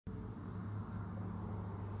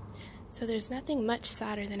So there's nothing much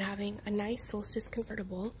sadder than having a nice Solstice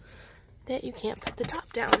convertible that you can't put the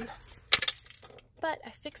top down. But I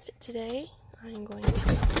fixed it today. I am going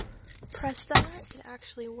to press that. It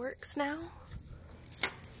actually works now.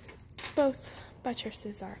 Both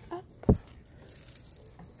buttresses are up.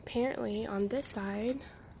 Apparently on this side,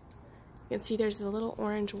 you can see there's a little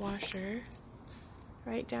orange washer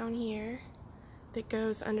right down here that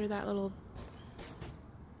goes under that little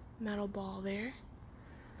metal ball there.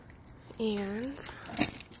 And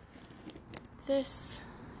this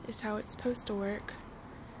is how it's supposed to work.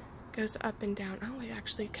 Goes up and down. Oh, it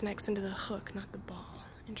actually connects into the hook, not the ball.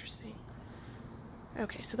 Interesting.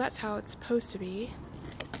 Okay, so that's how it's supposed to be.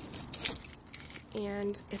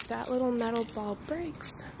 And if that little metal ball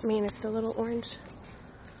breaks, if the little orange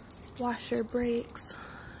washer breaks,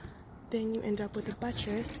 then you end up with a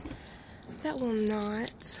buttress that will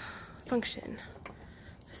not function.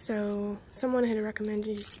 So someone had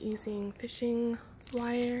recommended using fishing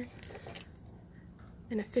wire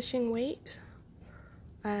and a fishing weight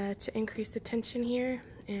to increase the tension here,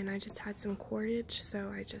 and I just had some cordage,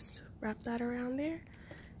 so I just wrapped that around there.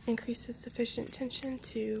 Increases sufficient tension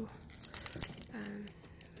to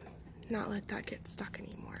not let that get stuck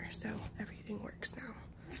anymore, so everything works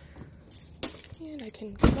now. And I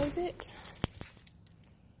can close it,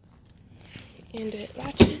 and it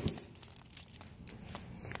latches.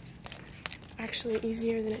 Actually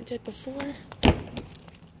easier than it did before.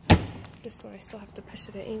 This one I still have to push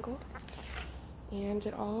at an angle, and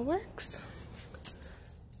it all works.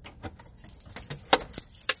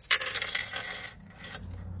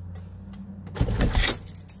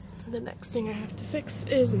 The next thing I have to fix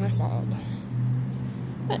is my fob.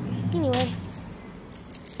 But anyway,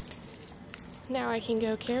 now I can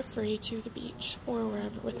go carefree to the beach or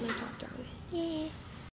wherever with my top down. Yay!